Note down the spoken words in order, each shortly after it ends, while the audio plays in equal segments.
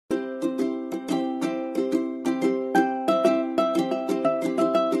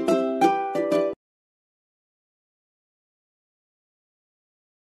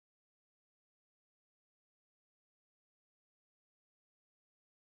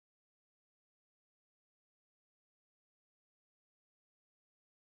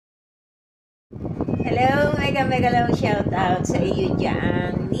Hello, mega long shout out sa iyo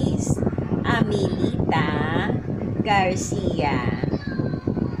dyan, Miss Amelita Garcia.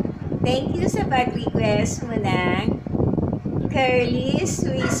 Thank you sa pag-request mo ng Curly's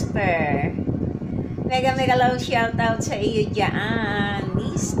Whisper. Mega long shout out sa iyo dyan,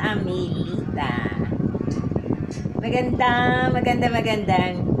 Miss Amelita. Magandang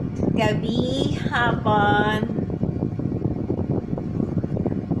gabi, hapon,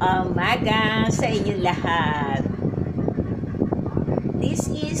 umaga sa inyong lahat. This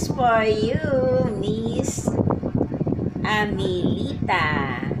is for you, Miss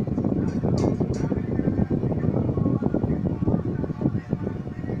Amelita.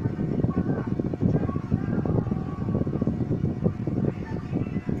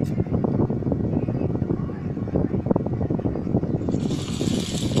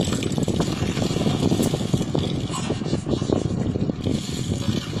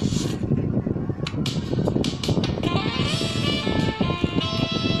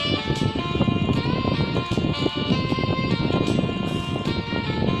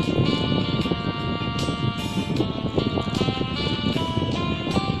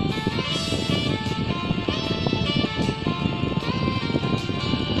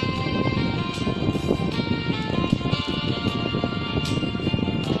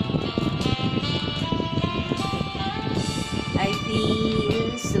 I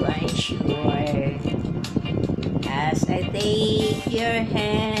feel so unsure as I take your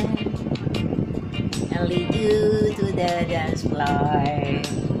hand and lead you to the dance floor.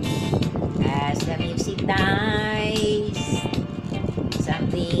 As the music dies,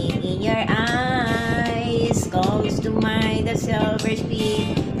 something in your eyes calls to mind the silver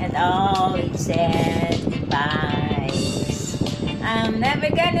speed and all it said goodbyes. I'm never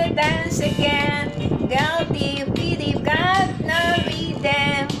gonna dance again, guilty if got no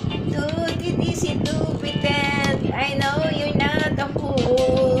rhythm. Too easy to pretend, I know you're not a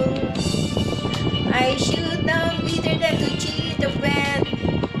fool. I should know better than to cheat a friend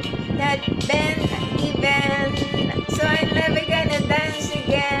that been even. So I'm never gonna dance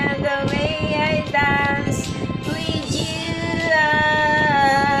again the way I dance with you.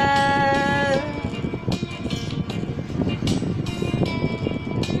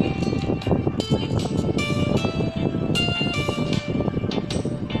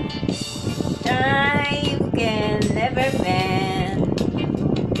 Time can never mend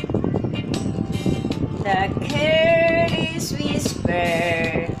the careless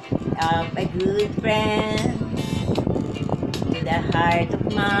whisper of a good friend to the heart of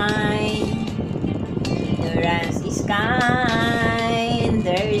mine. Ignorance is kind,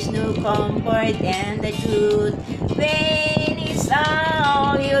 there's no comfort and the truth. Pain is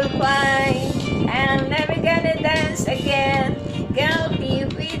all you'll find. I'm never gonna dance again, guilty if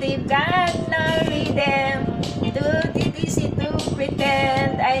they've got no rhythm. Too easy to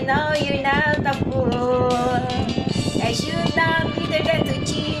pretend, I know you're not a fool. I should not be the guy to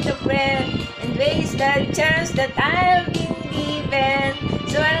cheat a friend and waste the chance that I've been given.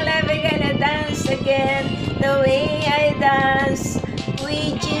 So I'm never gonna dance again the way I dance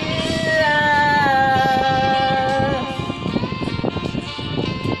with you.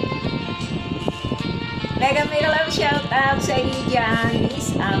 Mega love shout out sa iyo dyan,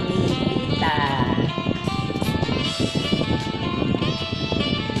 Miss Amelita.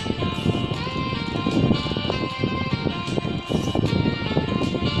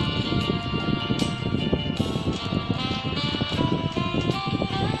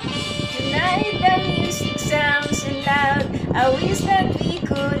 Tonight the music sounds so loud, I wish that we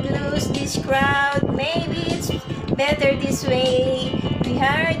could lose this crowd. Maybe it's better this way. We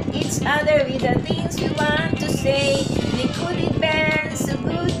heard each other with the things we want to say. We could have been so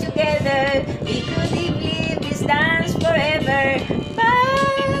good together. We could have lived this dance forever.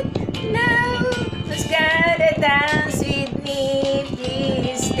 But now, who's gotta dance with me?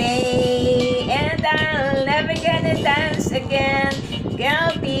 Please stay. And I'm never gonna dance again.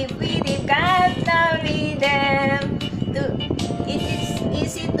 Guilty if we've got no rhythm. It is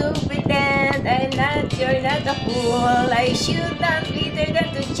easy to pretend you're not a fool. I should not be there than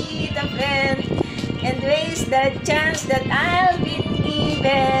to cheat a friend and waste the chance that I've been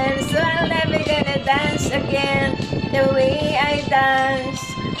given. So I'm never gonna dance again the way I dance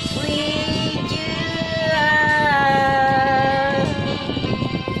with you.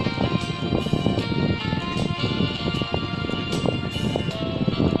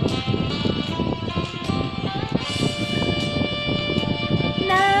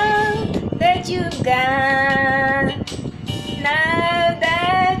 Now that you've gone, now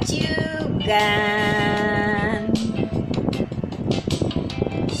that you've gone,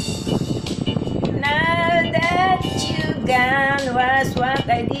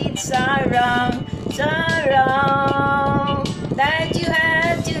 so wrong, so wrong, that you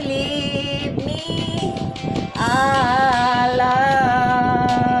had to leave me alone.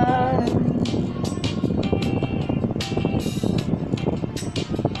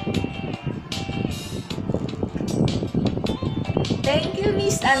 Thank you,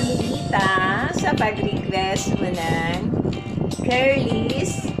 Miss Amelita, sa pag-request mo ng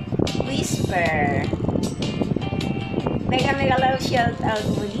Curly's Whisper. Mega love shout out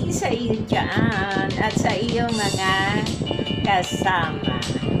muli sa iyo dyan at sa iyong mga kasama.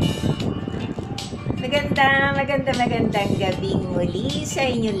 Magandang gabing muli sa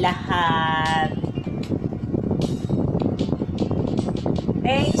inyong lahat.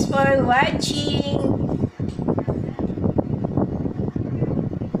 Thanks for watching.